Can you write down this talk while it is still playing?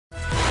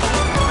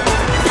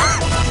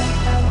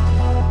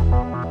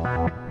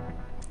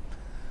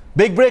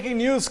Big breaking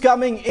news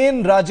coming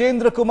in.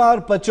 Rajendra Kumar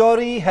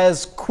Pachauri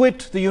has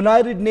quit the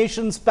United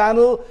Nations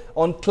panel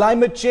on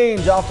climate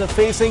change after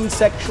facing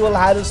sexual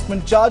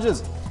harassment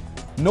charges.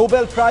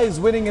 Nobel Prize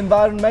winning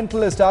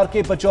environmentalist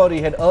R.K.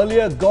 Pachauri had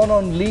earlier gone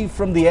on leave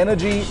from the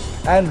Energy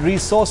and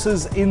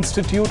Resources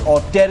Institute, or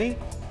TERI,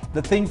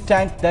 the think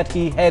tank that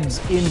he heads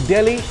in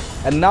Delhi,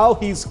 and now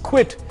he's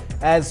quit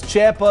as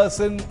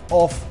chairperson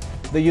of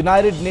the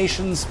United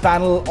Nations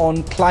panel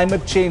on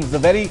climate change, the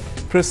very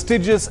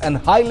prestigious and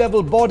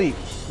high-level body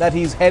that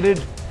he's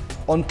headed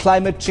on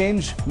climate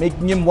change,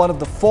 making him one of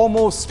the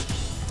foremost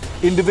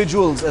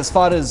individuals as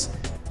far as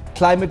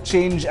climate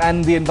change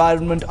and the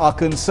environment are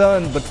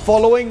concerned. But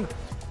following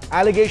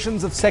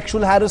allegations of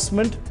sexual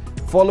harassment,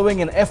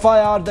 following an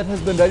FIR that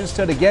has been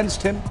registered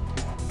against him,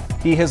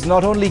 he has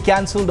not only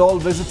cancelled all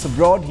visits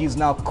abroad, he's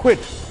now quit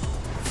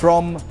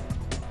from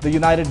the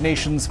United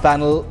Nations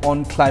panel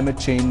on climate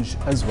change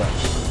as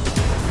well.